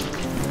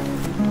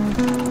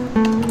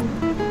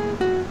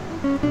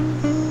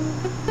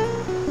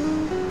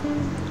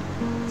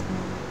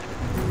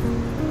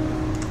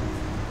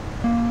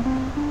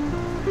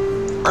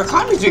 Our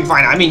economy's doing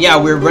fine. I mean, yeah,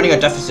 we're running a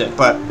deficit,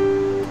 but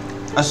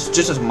that's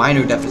just a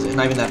minor deficit.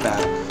 Not even that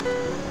bad.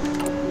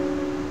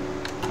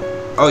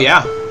 Oh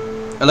yeah,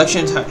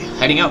 elections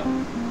heading up.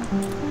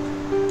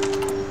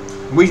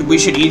 We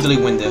should easily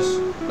win this.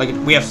 Like,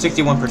 we have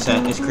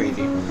 61%. It's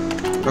crazy.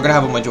 We're gonna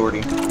have a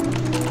majority.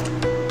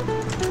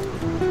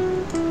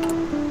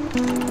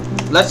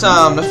 Let's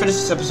finish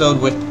this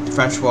episode with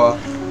Francois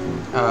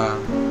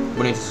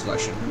winning this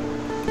election.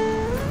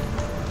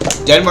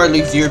 Denmark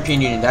leaves the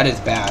European Union. That is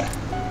bad.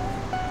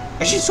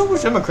 And she's so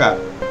much Democrat.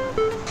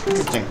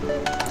 Interesting.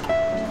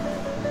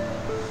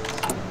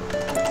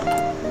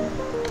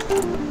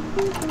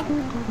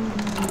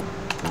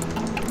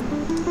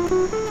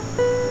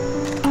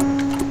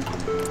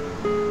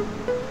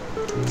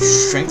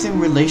 strengthen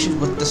relations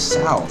with the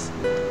South.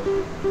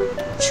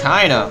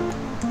 China.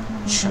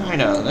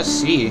 Let's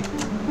see.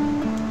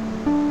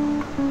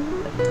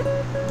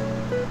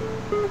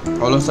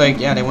 Oh, looks like,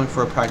 yeah, they went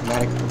for a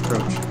pragmatic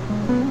approach.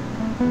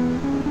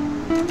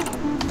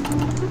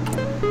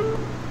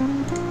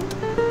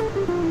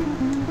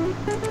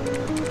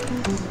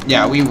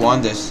 Yeah, we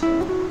won this.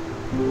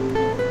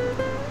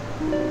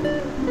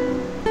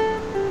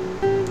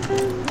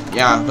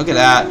 Yeah, look at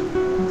that.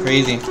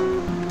 Crazy.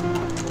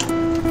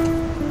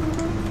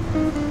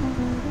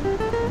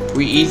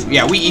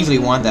 We easily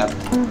won that.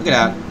 Look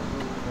at that.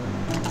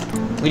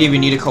 We didn't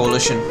even need a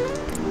coalition.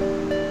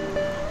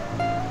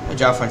 Good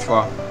job,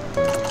 Francois.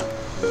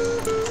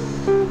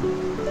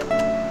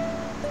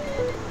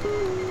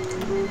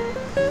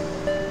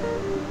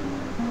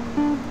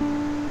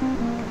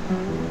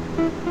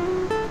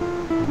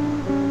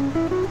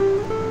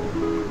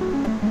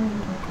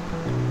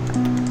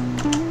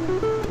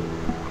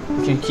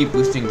 We can keep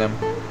boosting them.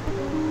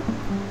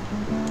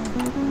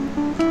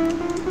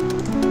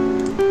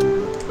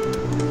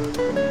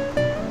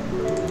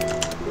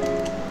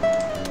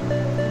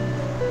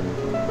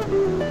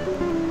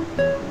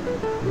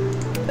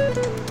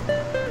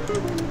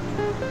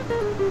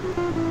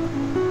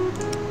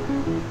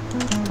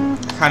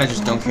 Kinda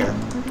just don't care.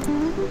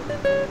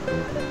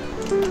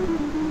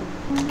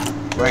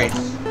 Right.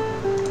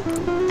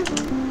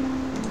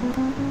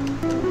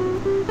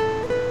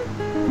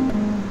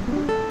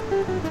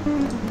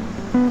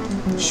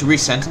 Should we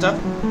send stuff?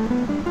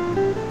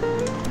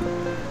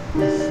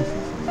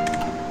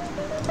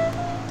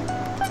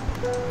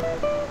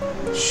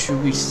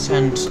 Should we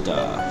send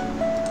stuff?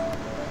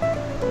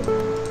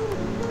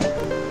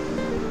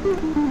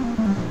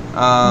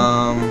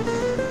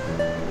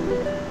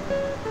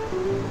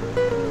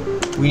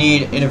 We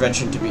need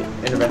interventionism to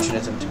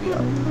be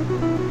up.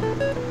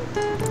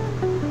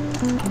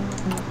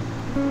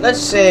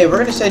 Let's say we're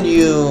gonna send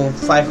you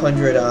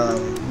 500.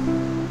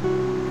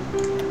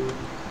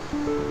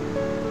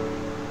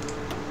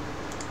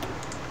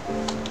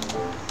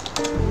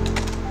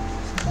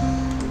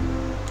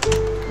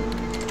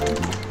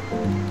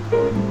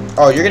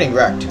 Oh, you're getting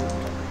wrecked.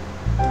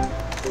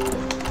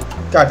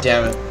 God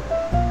damn it.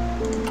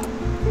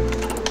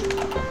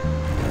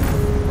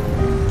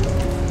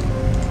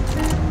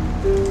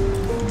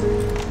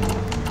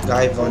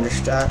 Guy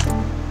Wunderstadt.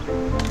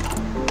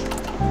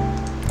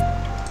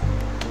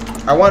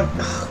 I want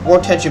war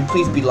tension,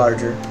 please be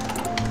larger.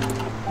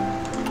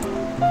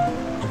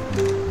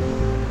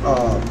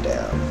 Oh,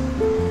 damn.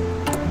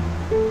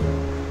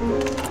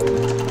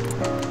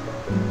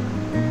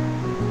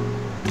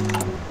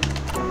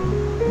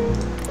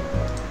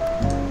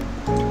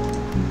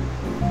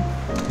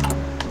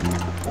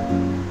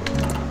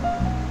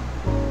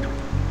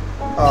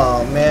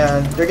 Oh,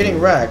 man. They're getting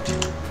wrecked.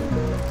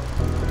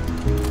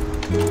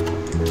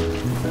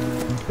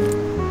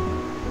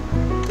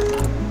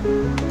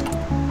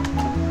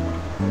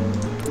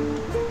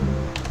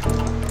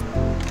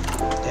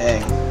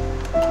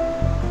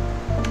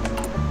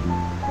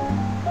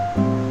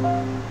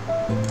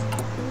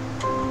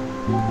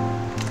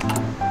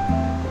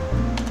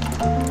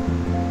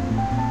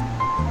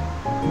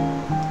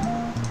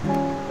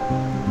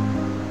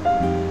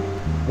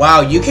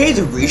 Wow, UK is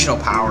a regional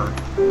power.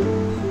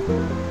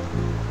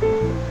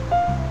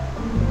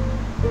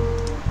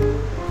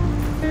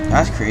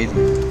 That's crazy.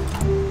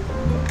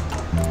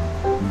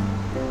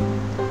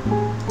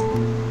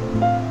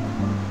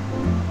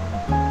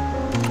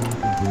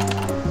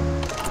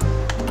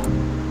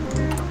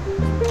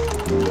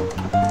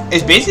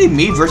 It's basically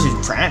me versus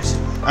France.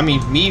 I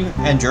mean, me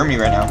and Germany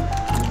right now.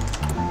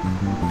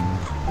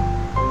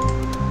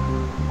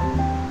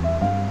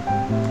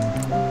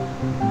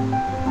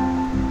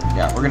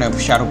 Yeah, we're gonna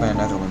shadow ban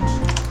Netherlands.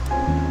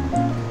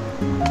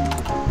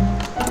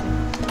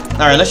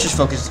 Alright, let's just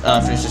focus,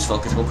 finish this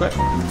focus real quick.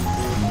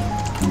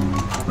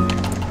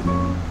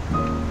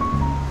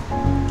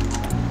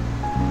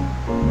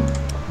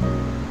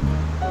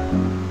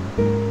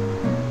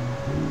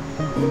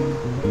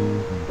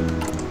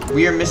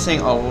 We are missing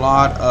a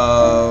lot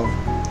of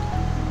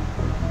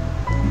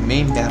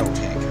main battle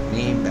tank.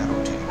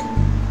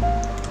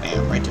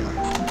 Bam, right there.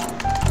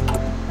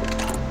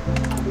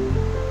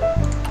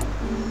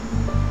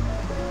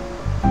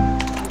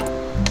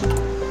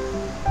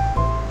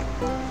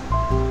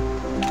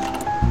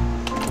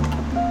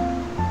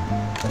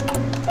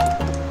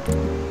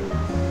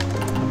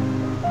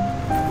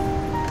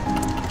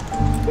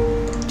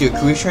 Dude,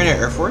 can we train an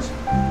Air Force?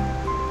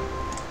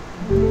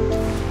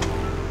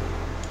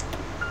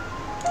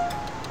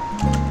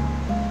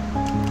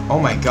 Oh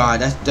my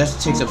god, that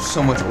takes up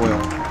so much oil.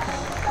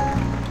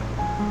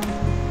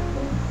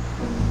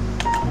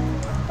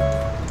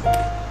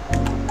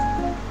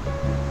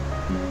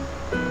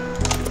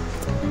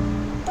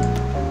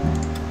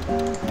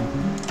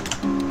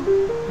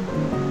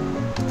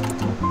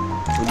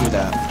 We'll do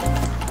that.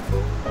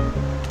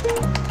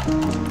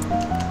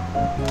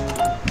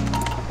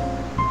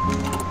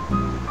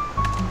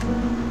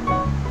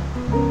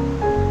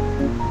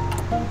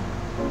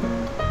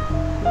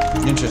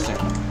 Interesting.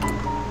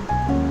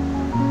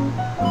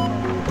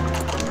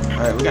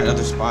 we got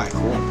another spy.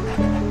 Cool.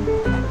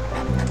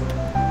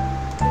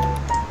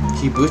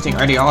 Keep boosting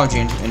ideology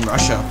in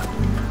Russia.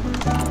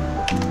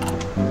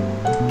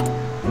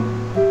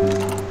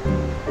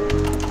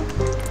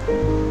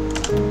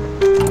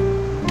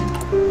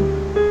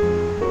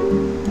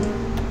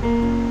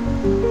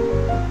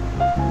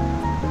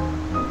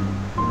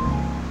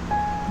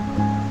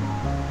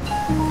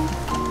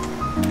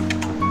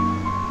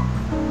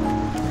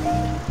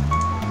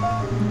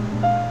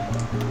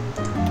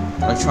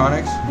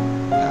 Electronics?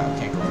 No,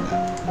 can't go for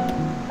that.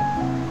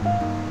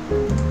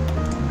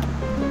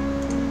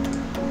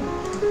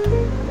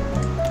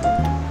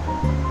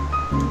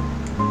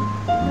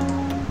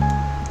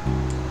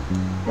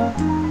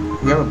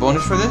 We have a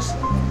bonus for this?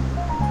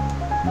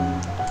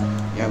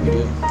 Yeah, we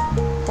do.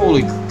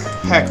 Holy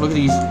heck, look at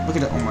these. Look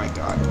at it. Oh my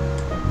god.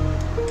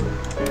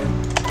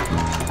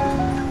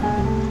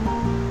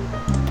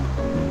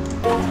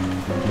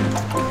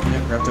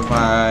 Yep, we have to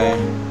buy.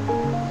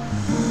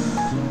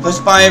 Let's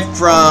buy it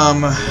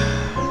from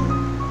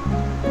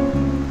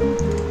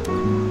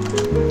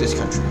this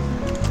country.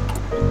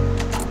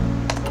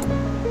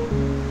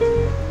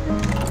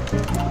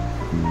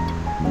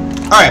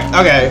 Alright,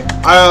 okay.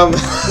 I'm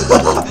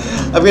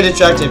getting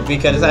distracted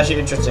because it's actually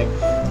interesting.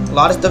 A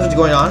lot of stuff is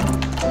going on.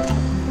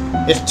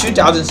 It's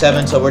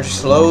 2007, so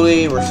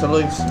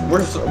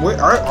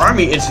our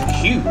army is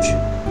huge.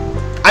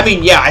 I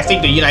mean, yeah, I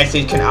think the United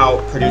States can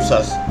outproduce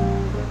us,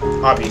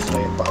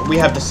 obviously, but we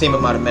have the same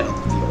amount of men on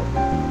the field.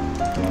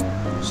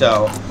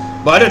 So,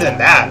 but other than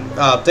that,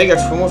 thank you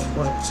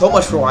so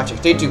much for watching.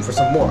 Stay tuned for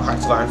some more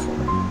Hearts of Iron 4.